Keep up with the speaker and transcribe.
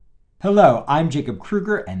Hello, I'm Jacob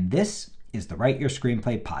Kruger, and this is the Write Your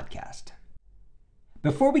Screenplay podcast.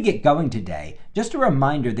 Before we get going today, just a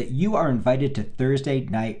reminder that you are invited to Thursday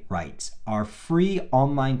Night Writes, our free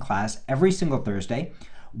online class every single Thursday,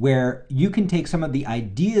 where you can take some of the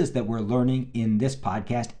ideas that we're learning in this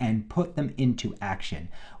podcast and put them into action.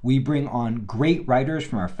 We bring on great writers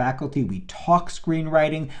from our faculty. We talk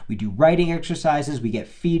screenwriting. We do writing exercises. We get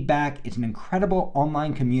feedback. It's an incredible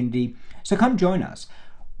online community. So come join us.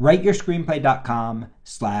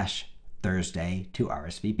 WriteYourScreenplay.com/Thursday to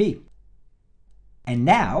RSVP. And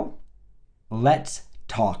now, let's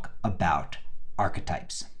talk about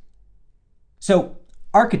archetypes. So,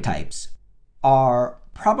 archetypes are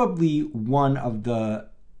probably one of the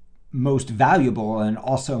most valuable and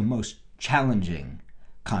also most challenging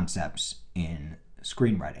concepts in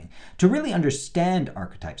screenwriting. To really understand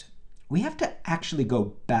archetypes, we have to actually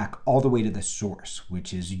go back all the way to the source,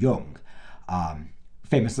 which is Jung.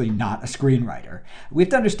 Famously not a screenwriter. We have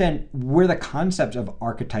to understand where the concepts of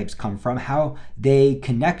archetypes come from, how they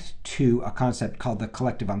connect to a concept called the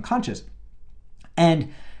collective unconscious, and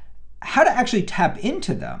how to actually tap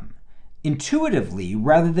into them intuitively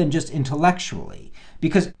rather than just intellectually.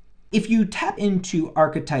 Because if you tap into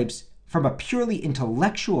archetypes from a purely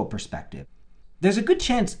intellectual perspective, there's a good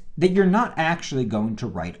chance that you're not actually going to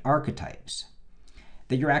write archetypes,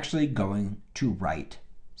 that you're actually going to write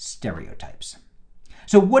stereotypes.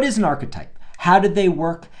 So what is an archetype? How did they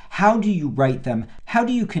work? How do you write them? How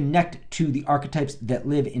do you connect to the archetypes that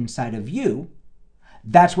live inside of you?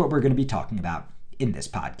 That's what we're going to be talking about in this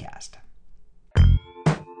podcast.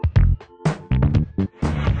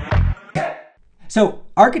 So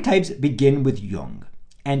archetypes begin with Jung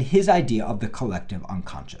and his idea of the collective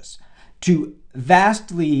unconscious. To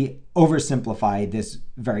vastly oversimplify this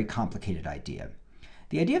very complicated idea,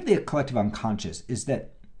 the idea of the collective unconscious is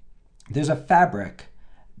that there's a fabric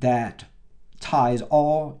that ties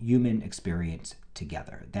all human experience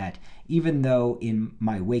together. That even though in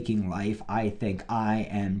my waking life I think I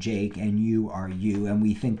am Jake and you are you, and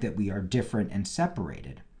we think that we are different and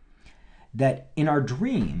separated, that in our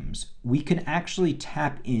dreams we can actually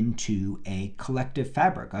tap into a collective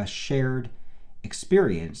fabric, a shared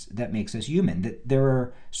experience that makes us human. That there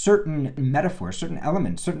are certain metaphors, certain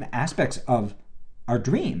elements, certain aspects of our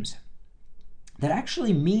dreams that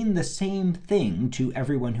actually mean the same thing to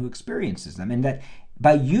everyone who experiences them. And that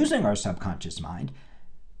by using our subconscious mind,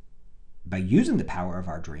 by using the power of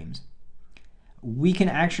our dreams, we can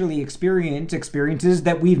actually experience experiences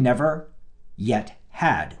that we've never yet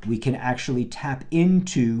had. We can actually tap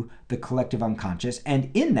into the collective unconscious, and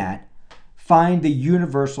in that, find the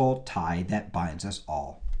universal tie that binds us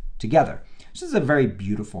all together. This is a very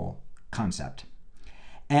beautiful concept.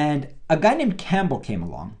 And a guy named Campbell came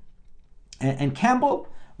along. And Campbell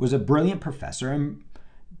was a brilliant professor, and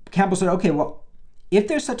Campbell said, okay, well, if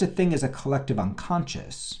there's such a thing as a collective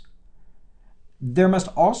unconscious, there must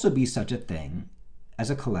also be such a thing as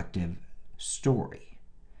a collective story,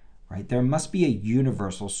 right? There must be a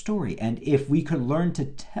universal story. And if we could learn to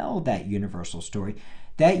tell that universal story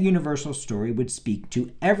would speak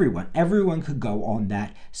to everyone. Everyone could go on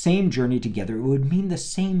that same journey together. It would mean the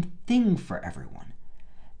same thing for everyone.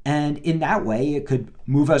 And in that way, it could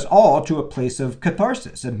move us all to a place of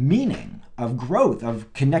catharsis, of meaning, of growth,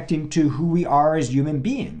 of connecting to who we are as human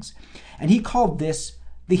beings. And he called this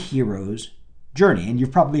the hero's journey. And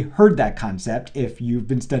you've probably heard that concept if you've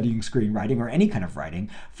been studying screenwriting or any kind of writing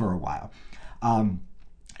for a while.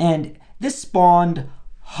 And this spawned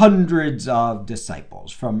hundreds of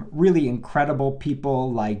disciples from really incredible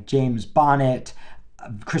people like James Bonnet,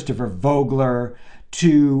 Christopher Vogler,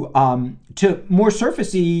 to more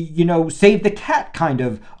surfacey, save the cat kind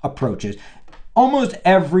of approaches. Almost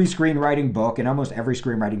every screenwriting book and almost every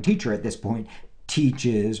screenwriting teacher at this point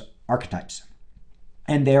teaches archetypes.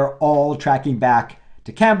 And they're all tracking back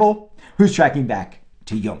to Campbell, who's tracking back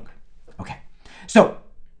to Jung. Okay, so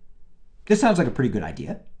this sounds like a pretty good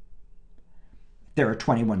idea. There are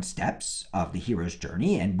 21 steps of the hero's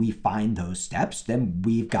journey, and we find those steps, then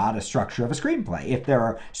we've got a structure of a screenplay. If there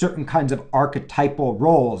are certain kinds of archetypal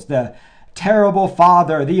roles, the terrible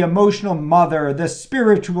father, the emotional mother, the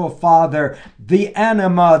spiritual father, the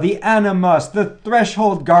anima, the animus, the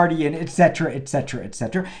threshold guardian, etc., etc.,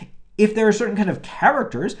 etc. If there are certain kind of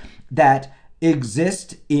characters that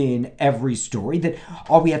exist in every story, that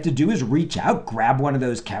all we have to do is reach out, grab one of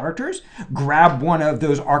those characters, grab one of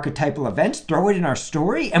those archetypal events, throw it in our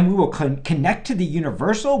story, and we will connect to the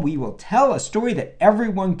universal. We will tell a story that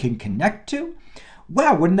everyone can connect to.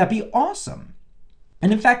 Wow, wouldn't that be awesome?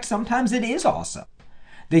 And in fact, sometimes it is awesome.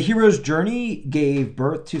 The hero's journey gave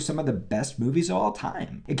birth to some of the best movies of all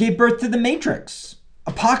time. It gave birth to The Matrix.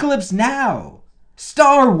 Apocalypse Now,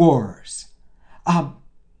 Star Wars.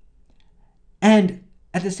 And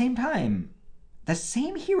at the same time, the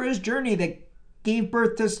same hero's journey that gave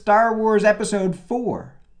birth to Star Wars Episode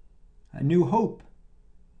 4, A New Hope,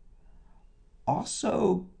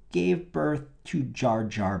 also gave birth to Jar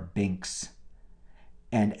Jar Binks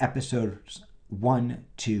and Episodes 1,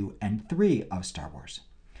 2, and 3 of Star Wars.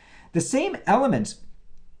 The same elements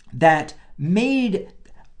that made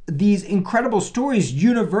these incredible stories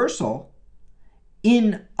universal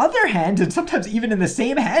in other hands, and sometimes even in the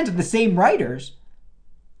same hands of the same writers,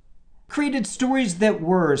 created stories that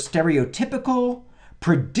were stereotypical,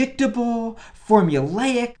 predictable,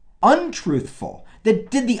 formulaic, untruthful,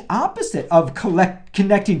 that did the opposite of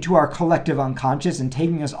connecting to our collective unconscious and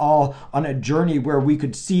taking us all on a journey where we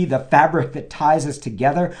could see the fabric that ties us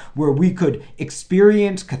together, where we could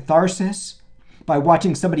experience catharsis by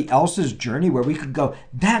watching somebody else's journey, where we could go,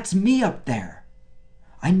 that's me up there.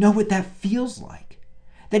 I know what that feels like.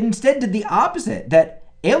 That instead did the opposite, that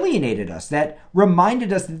alienated us, that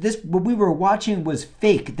reminded us that what we were watching was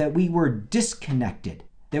fake, that we were disconnected,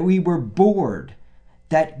 that we were bored,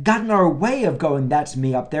 that got in our way of going, that's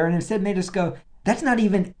me up there, and instead made us go, that's not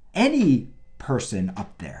even any person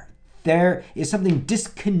up there. There is something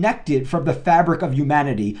disconnected from the fabric of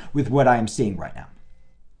humanity with what I am seeing right now.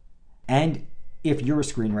 And if you're a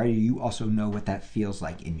screenwriter, you also know what that feels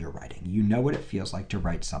like in your writing. You know what it feels like to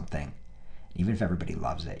write something. Even if everybody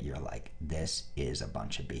loves it, you're like, this is a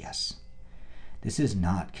bunch of BS. This is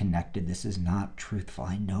not connected. This is not truthful.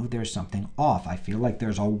 I know there's something off. I feel like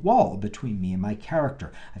there's a wall between me and my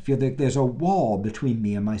character. I feel like there's a wall between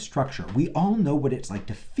me and my structure. We all know what it's like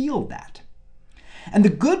to feel that. And the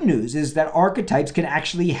good news is that archetypes can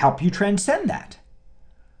actually help you transcend that.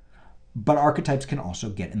 But archetypes can also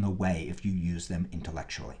get in the way if you use them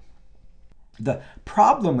intellectually. The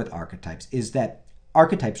problem with archetypes is that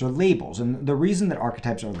archetypes are labels. And the reason that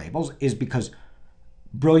archetypes are labels is because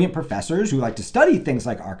brilliant professors who like to study things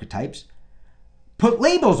like archetypes put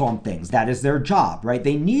labels on things. That is their job, right?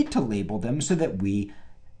 They need to label them so that we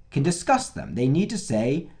can discuss them. They need to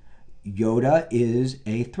say, Yoda is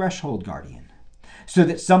a threshold guardian, so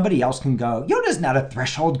that somebody else can go, Yoda's not a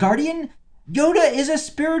threshold guardian. Yoda is a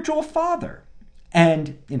spiritual father.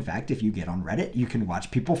 And in fact, if you get on Reddit, you can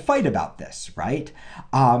watch people fight about this, right?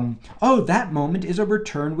 Oh, that moment is a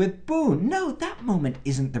return with Boone. No, that moment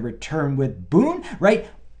isn't the return with Boone, right?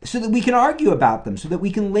 So that we can argue about them, so that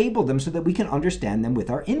we can label them, so that we can understand them with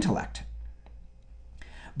our intellect.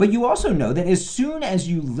 But you also know that as soon as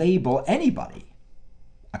you label anybody,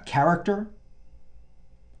 a character,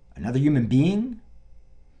 another human being,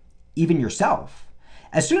 even yourself,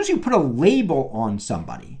 as soon as you put a label on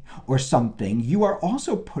somebody or something, you are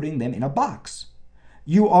also putting them in a box.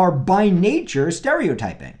 You are by nature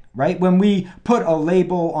stereotyping, right? When we put a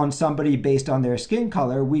label on somebody based on their skin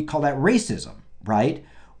color, we call that racism, right?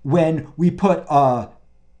 When we put a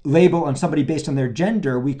label on somebody based on their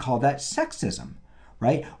gender, we call that sexism,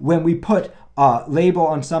 right? When we put a label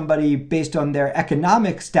on somebody based on their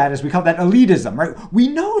economic status, we call that elitism, right? We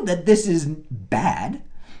know that this is bad.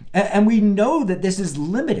 And we know that this is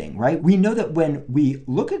limiting, right? We know that when we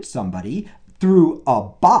look at somebody through a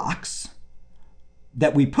box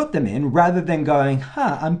that we put them in, rather than going,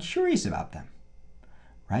 I'm curious about them,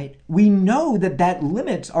 right? We know that that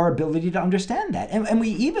limits our ability to understand that. And we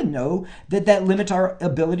even know that that limits our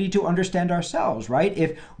ability to understand ourselves, right?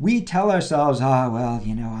 If we tell ourselves,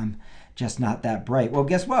 I'm just not that bright. Well,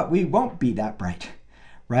 guess what? We won't be that bright,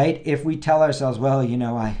 right? If we tell ourselves,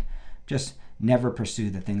 I just never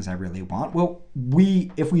pursue the things I really want. Well,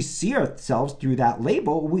 if we see ourselves through that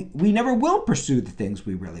label, we never will pursue the things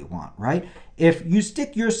we really want, right? If you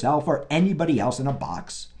stick yourself or anybody else in a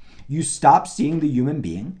box, you stop seeing the human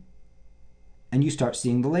being and you start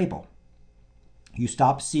seeing the label. You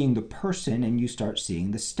stop seeing the person and you start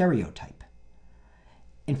seeing the stereotype.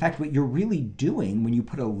 In fact, what you're really doing when you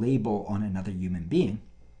put a label on another human being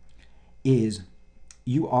is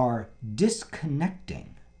you are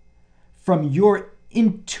disconnecting from your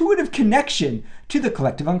intuitive connection to the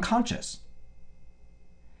collective unconscious.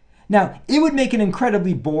 Now, it would make an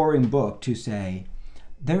incredibly boring book to say,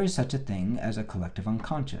 there is such a thing as a collective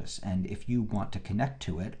unconscious, and if you want to connect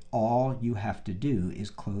to it, all you have to do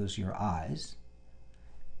is close your eyes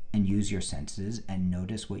and use your senses and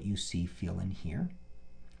notice what you see, feel, and hear,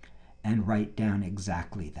 and write down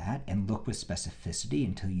exactly that and look with specificity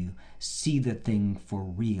until you see the thing for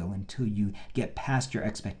real, until you get past your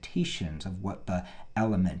expectations of what the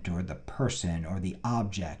element or the person or the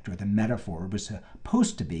object or the metaphor was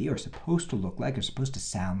supposed to be or supposed to look like or supposed to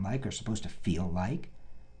sound like or supposed to feel like.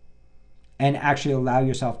 and actually allow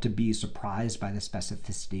yourself to be surprised by the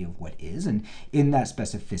specificity of what is. And in that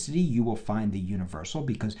specificity, you will find the universal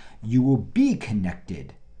because you will be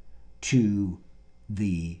connected to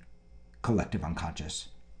the collective unconscious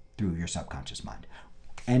through your subconscious mind.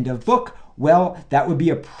 End of book. Well, that would be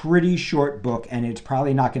a pretty short book, and it's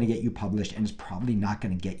probably not going to get you published, and it's probably not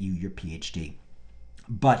going to get you your PhD.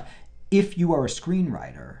 But if you are a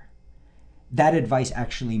screenwriter, that advice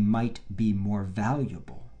actually might be more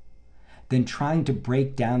valuable than trying to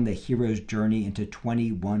break down the hero's journey into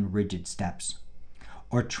 21 rigid steps,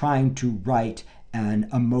 or trying to write an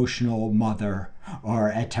emotional mother or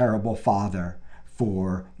a terrible father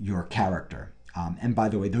for your character. And by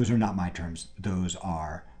the way, those are not my terms. Those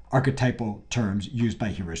are archetypal terms used by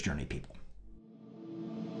hero's journey people.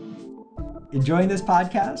 Enjoying this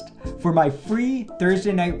podcast? For my free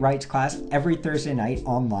Thursday night writes class every Thursday night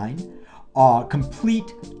online, a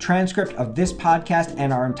complete transcript of this podcast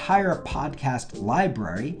and our entire podcast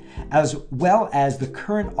library, as well as the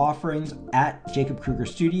current offerings at Jacob Kruger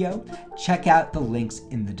Studio, check out the links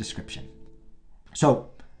in the description. So,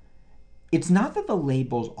 it's not that the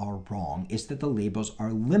labels are wrong, it's that the labels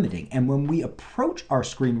are limiting. And when we approach our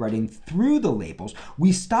screenwriting through the labels,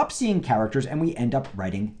 we stop seeing characters and we end up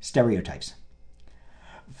writing stereotypes.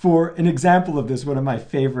 For an example of this, one of my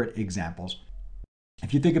favorite examples,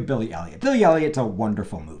 if you think of Billy Elliot's a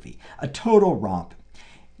wonderful movie, a total romp.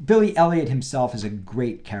 Billy Elliot himself is a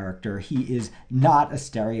great character. He is not a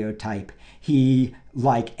stereotype. He,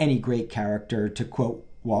 like any great character, to quote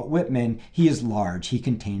Walt Whitman, he is large. He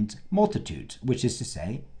contains multitudes, which is to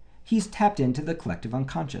say, he's tapped into the collective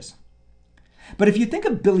unconscious. But if you think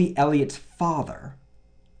of Billy Elliot's father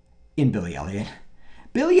in Billy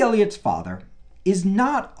Elliot's father is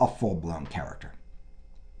not a full-blown character.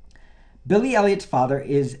 Billy Elliot's father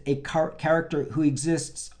is a character who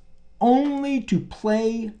exists only to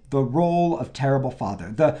play the role of terrible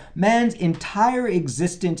father. The man's entire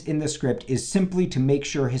existence in the script is simply to make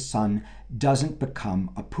sure his son doesn't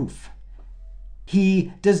become a poof.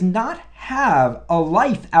 He does not have a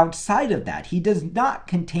life outside of that. He does not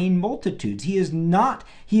contain multitudes. He is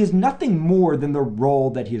nothing more than the role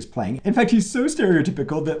that he is playing. In fact, he's so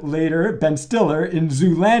stereotypical that later Ben Stiller in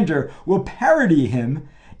Zoolander will parody him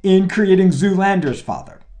in creating Zoolander's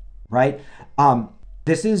father, right?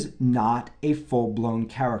 This is not a full-blown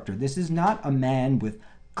character. This is not a man with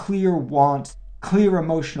clear wants, clear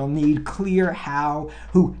emotional need, clear how,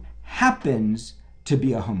 who happens to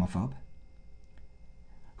be a homophobe,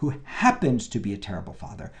 who happens to be a terrible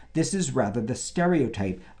father. This is rather the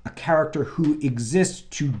stereotype, a character who exists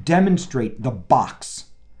to demonstrate the box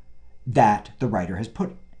that the writer has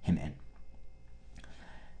put him in.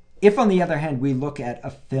 If, on the other hand, we look at a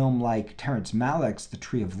film like Terrence Malick's The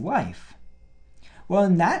Tree of Life, well,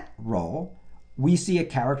 in that role, we see a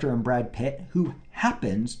character in Brad Pitt who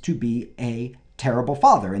happens to be a terrible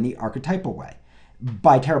father in the archetypal way.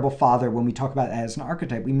 By terrible father, when we talk about it as an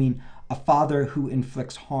archetype, we mean a father who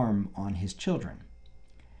inflicts harm on his children.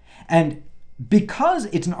 And because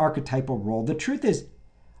it's an archetypal role, the truth is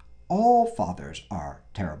all fathers are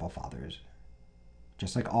terrible fathers,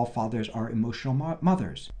 just like all fathers are emotional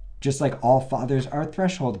mothers. Just like all fathers are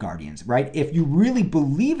threshold guardians, right? If you really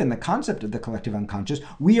believe in the concept of the collective unconscious,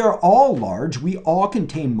 we are all large, we all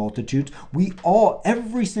contain multitudes,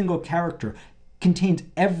 every single character contains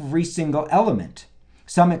every single element,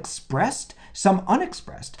 some expressed, some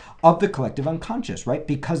unexpressed, of the collective unconscious, right?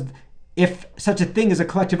 Because if such a thing as a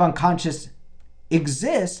collective unconscious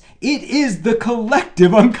exists, it is the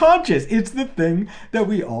collective unconscious. It's the thing that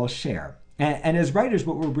we all share. And as writers,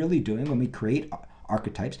 what we're really doing when we create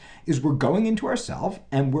archetypes is we're going into ourself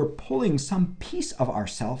and we're pulling some piece of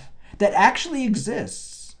ourself that actually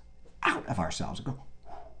exists out of ourselves.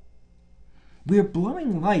 We're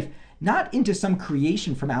blowing life not into some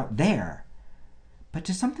creation from out there, but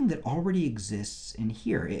to something that already exists in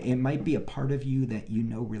here. It might be a part of you that you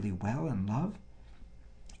know really well and love.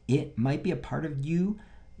 It might be a part of you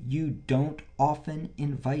you don't often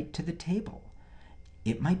invite to the table.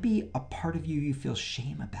 It might be a part of you you feel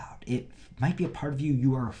shame about. It might be a part of you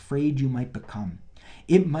you are afraid you might become.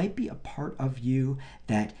 It might be a part of you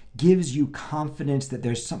that gives you confidence that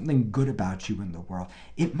there's something good about you in the world.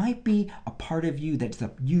 It might be a part of you that's the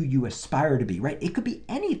you aspire to be, right? It could be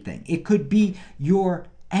anything. It could be your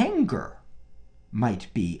anger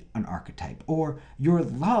might be an archetype, or your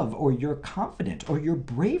love, or your confidence, or your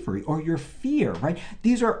bravery, or your fear, right?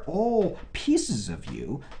 These are all pieces of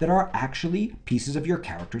you that are actually pieces of your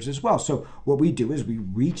characters as well. So what we do is we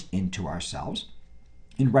reach into ourselves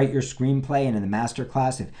and Write Your Screenplay, and in the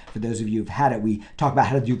masterclass, for those of you who've had it, we talk about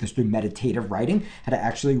how to do this through meditative writing, how to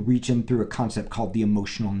actually reach in through a concept called the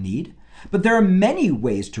emotional need. But there are many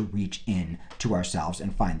ways to reach in to ourselves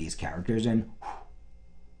and find these characters, and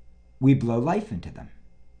we blow life into them.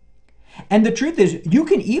 And the truth is, you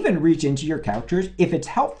can even reach into your characters if it's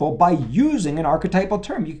helpful by using an archetypal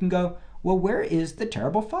term. You can go, well, where is the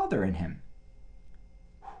terrible father in him?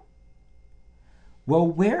 Well,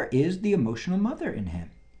 where is the emotional mother in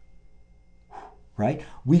him? Right?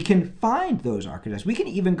 We can find those archetypes. We can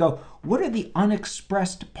even go, what are the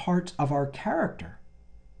unexpressed parts of our character?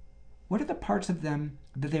 What are the parts of them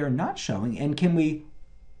that they are not showing? And can we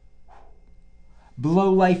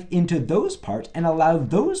blow life into those parts and allow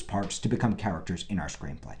those parts to become characters in our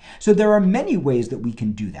screenplay? So there are many ways that we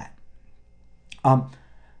can do that.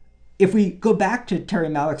 If we go back to Terry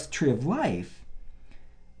Malick's Tree of Life,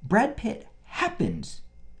 Brad Pitt happens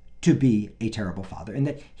to be a terrible father, and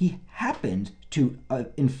that he happens to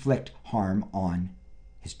inflict harm on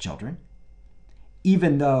his children,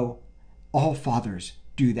 even though all fathers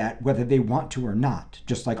do that, whether they want to or not,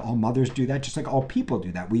 just like all mothers do that, just like all people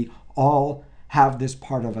do that. We all have this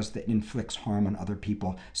part of us that inflicts harm on other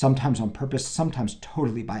people, sometimes on purpose, sometimes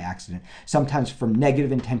totally by accident, sometimes from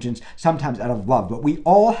negative intentions, sometimes out of love. But we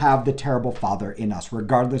all have the terrible father in us,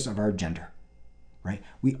 regardless of our gender, right?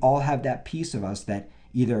 We all have that piece of us that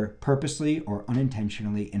either purposely or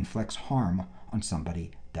unintentionally inflicts harm on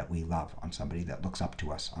somebody that we love, on somebody that looks up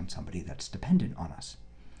to us, on somebody that's dependent on us.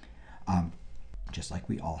 Just like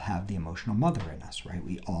we all have the emotional mother in us, right?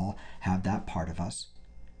 We all have that part of us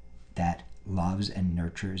that loves and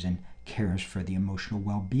nurtures and cares for the emotional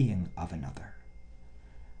well-being of another,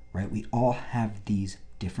 right? We all have these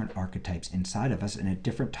different archetypes inside of us, and at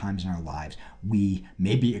different times in our lives, we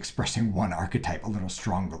may be expressing one archetype a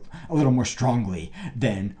little more strongly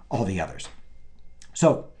than all the others.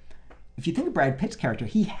 So if you think of Brad Pitt's character,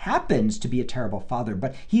 he happens to be a terrible father,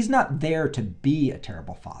 but he's not there to be a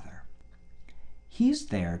terrible father. He's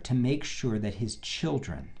there to make sure that his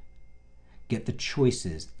children get the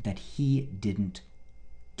choices that he didn't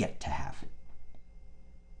get to have.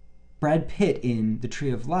 Brad Pitt in The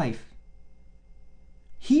Tree of Life,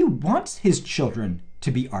 he wants his children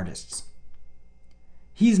to be artists.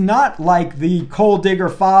 He's not like the coal digger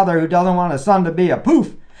father who doesn't want his son to be a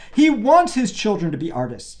poof. He wants his children to be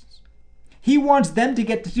artists. He wants them to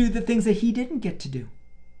get to do the things that he didn't get to do.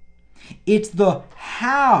 It's the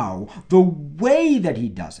how, the way that he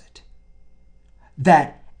does it,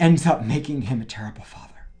 that ends up making him a terrible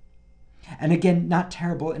father. And again, not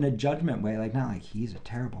terrible in a judgment way, not like he's a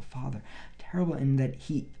terrible father. Terrible in that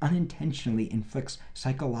he unintentionally inflicts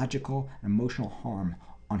psychological and emotional harm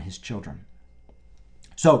on his children.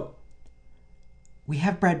 So we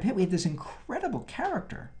have Brad Pitt, we have this incredible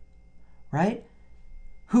character, right?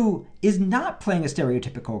 Who is not playing a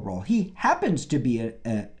stereotypical role. He happens to be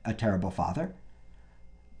a terrible father.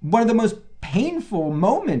 One of the most painful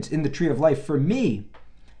moments in The Tree of Life for me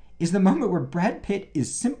is the moment where Brad Pitt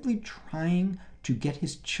is simply trying to get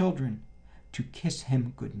his children to kiss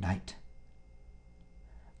him goodnight.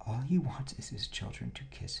 All he wants is his children to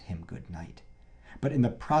kiss him goodnight. But in the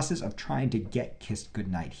process of trying to get kissed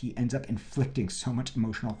goodnight, he ends up inflicting so much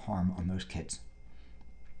emotional harm on those kids.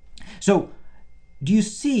 So, do you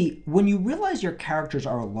see, when you realize your characters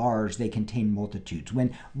are large, they contain multitudes,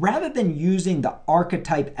 when rather than using the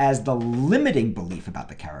archetype as the limiting belief about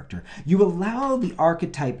the character, you allow the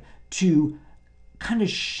archetype to kind of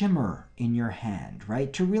shimmer in your hand,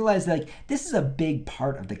 right? To realize this is a big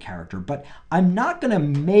part of the character, but I'm not going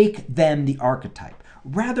to make them the archetype.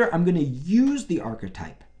 Rather, I'm going to use the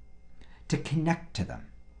archetype to connect to them.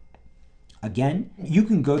 Again, you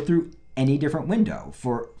can go through any different window.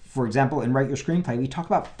 For example, in Write Your Screenplay, we talk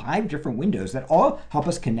about 5 different windows that all help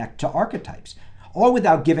us connect to archetypes, all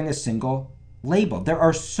without giving a single label. There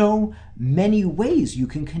are so many ways you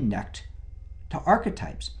can connect to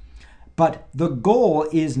archetypes. But the goal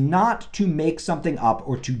is not to make something up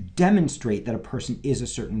or to demonstrate that a person is a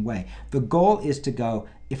certain way. The goal is to go,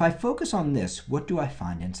 if I focus on this, what do I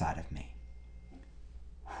find inside of me?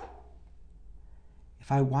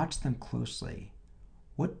 If I watch them closely,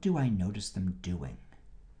 what do I notice them doing?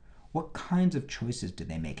 What kinds of choices do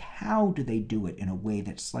they make? How do they do it in a way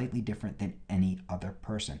that's slightly different than any other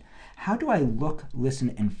person? How do I look,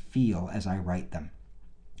 listen, and feel as I write them?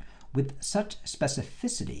 With such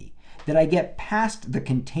specificity that I get past the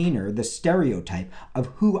container, the stereotype of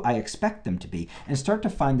who I expect them to be, and start to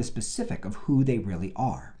find the specific of who they really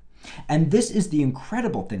are. And this is the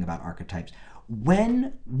incredible thing about archetypes.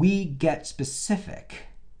 When we get specific,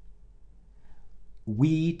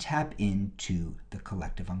 we tap into the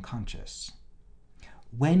collective unconscious.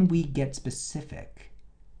 When we get specific,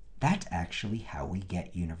 that's actually how we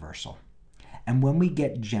get universal. And when we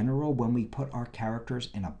get general, when we put our characters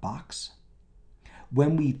in a box,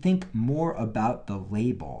 when we think more about the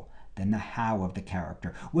label than the how of the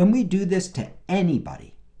character. When we do this to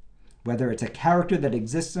anybody, whether it's a character that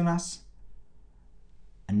exists in us,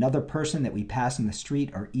 another person that we pass in the street,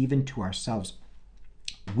 or even to ourselves,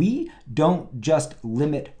 we don't just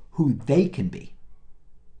limit who they can be.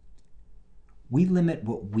 We limit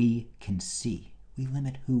what we can see. We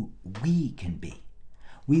limit who we can be.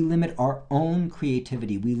 We limit our own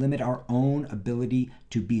creativity. We limit our own ability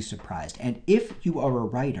to be surprised. And if you are a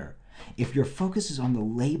writer, if your focus is on the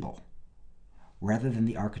label rather than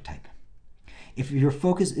the archetype, if your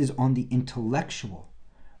focus is on the intellectual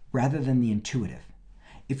rather than the intuitive,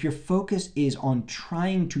 if your focus is on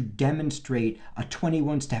trying to demonstrate a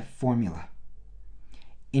 21-step formula,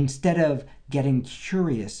 instead of getting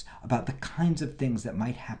curious about the kinds of things that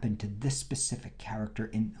might happen to this specific character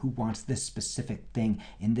who wants this specific thing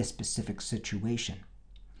in this specific situation.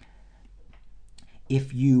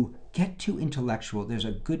 If you get too intellectual, there's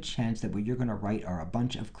a good chance that what you're going to write are a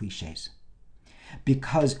bunch of cliches.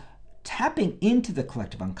 Because tapping into the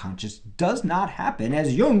collective unconscious does not happen,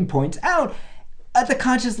 as Jung points out, at the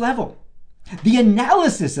conscious level. The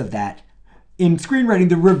analysis of that in screenwriting,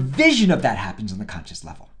 the revision of that happens on the conscious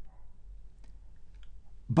level.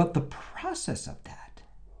 But the process of that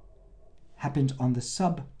happens on the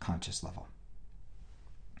subconscious level.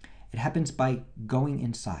 It happens by going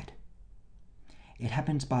inside. It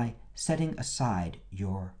happens by setting aside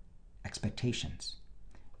your expectations,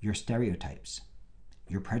 your stereotypes,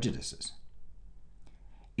 your prejudices.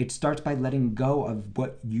 It starts by letting go of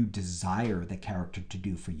what you desire the character to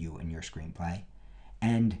do for you in your screenplay,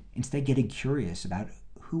 and instead getting curious about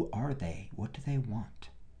who are they? What do they want?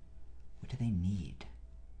 What do they need?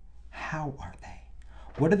 How are they?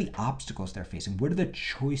 What are the obstacles they're facing? What are the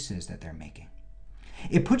choices that they're making?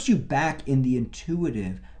 It puts you back in the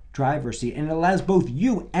intuitive driver's seat, and it allows both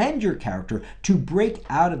you and your character to break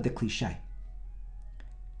out of the cliche.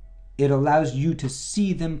 It allows you to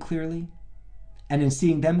see them clearly, and in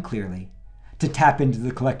seeing them clearly, to tap into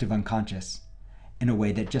the collective unconscious in a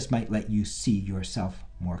way that just might let you see yourself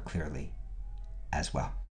more clearly as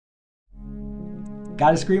well.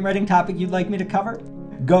 Got a screenwriting topic you'd like me to cover?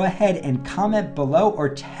 Go ahead and comment below or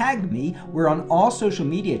tag me. We're on all social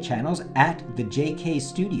media channels at the JK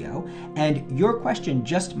Studio, and your question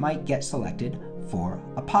just might get selected for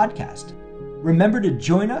a podcast. Remember to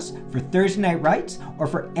join us for Thursday Night Writes or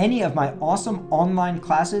for any of my awesome online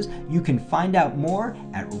classes. You can find out more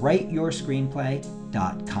at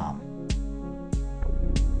writeyourscreenplay.com.